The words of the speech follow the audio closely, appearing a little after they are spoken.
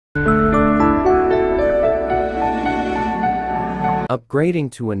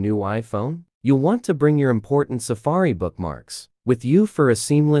Upgrading to a new iPhone? You'll want to bring your important Safari bookmarks with you for a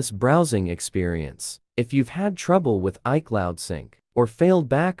seamless browsing experience. If you've had trouble with iCloud sync or failed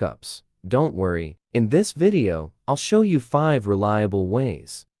backups, don't worry. In this video, I'll show you 5 reliable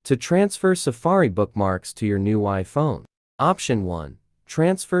ways to transfer Safari bookmarks to your new iPhone. Option 1.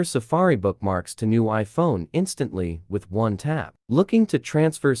 Transfer Safari bookmarks to new iPhone instantly with one tap. Looking to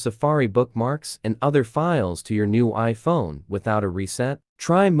transfer Safari bookmarks and other files to your new iPhone without a reset?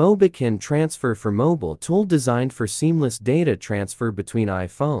 Try Mobikin Transfer for Mobile tool designed for seamless data transfer between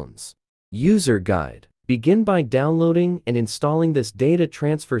iPhones. User Guide. Begin by downloading and installing this data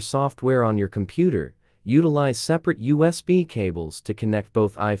transfer software on your computer. Utilize separate USB cables to connect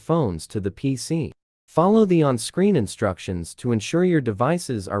both iPhones to the PC. Follow the on-screen instructions to ensure your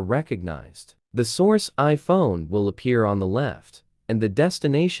devices are recognized. The source iPhone will appear on the left, and the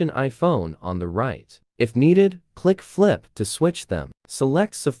destination iPhone on the right. If needed, click Flip to switch them.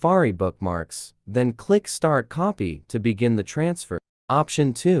 Select Safari bookmarks, then click Start Copy to begin the transfer.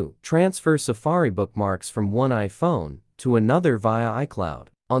 Option 2. Transfer Safari bookmarks from one iPhone to another via iCloud.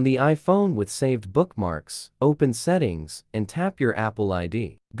 On the iPhone with saved bookmarks, open Settings and tap your Apple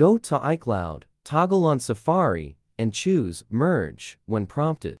ID. Go to iCloud. Toggle on Safari, and choose Merge when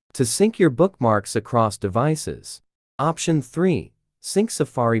prompted. To sync your bookmarks across devices. Option 3. Sync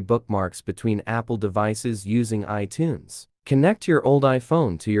Safari bookmarks between Apple devices using iTunes. Connect your old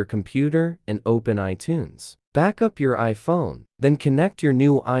iPhone to your computer and open iTunes. Back up your iPhone, then connect your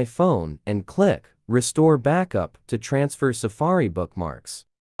new iPhone and click Restore Backup to transfer Safari bookmarks.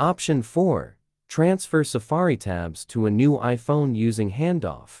 Option 4. Transfer Safari tabs to a new iPhone using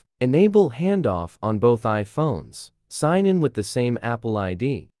Handoff. Enable Handoff on both iPhones, sign in with the same Apple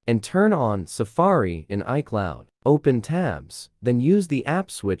ID, and turn on Safari in iCloud. Open tabs, then use the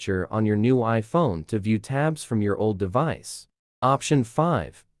app switcher on your new iPhone to view tabs from your old device. Option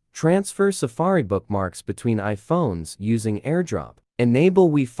 5. Transfer Safari bookmarks between iPhones using AirDrop. Enable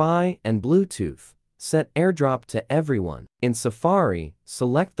Wi-Fi and Bluetooth. Set AirDrop to everyone. In Safari,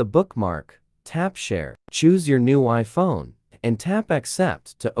 select the bookmark, tap Share. Choose your new iPhone, and tap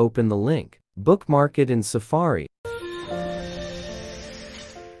Accept to open the link. Bookmark it in Safari.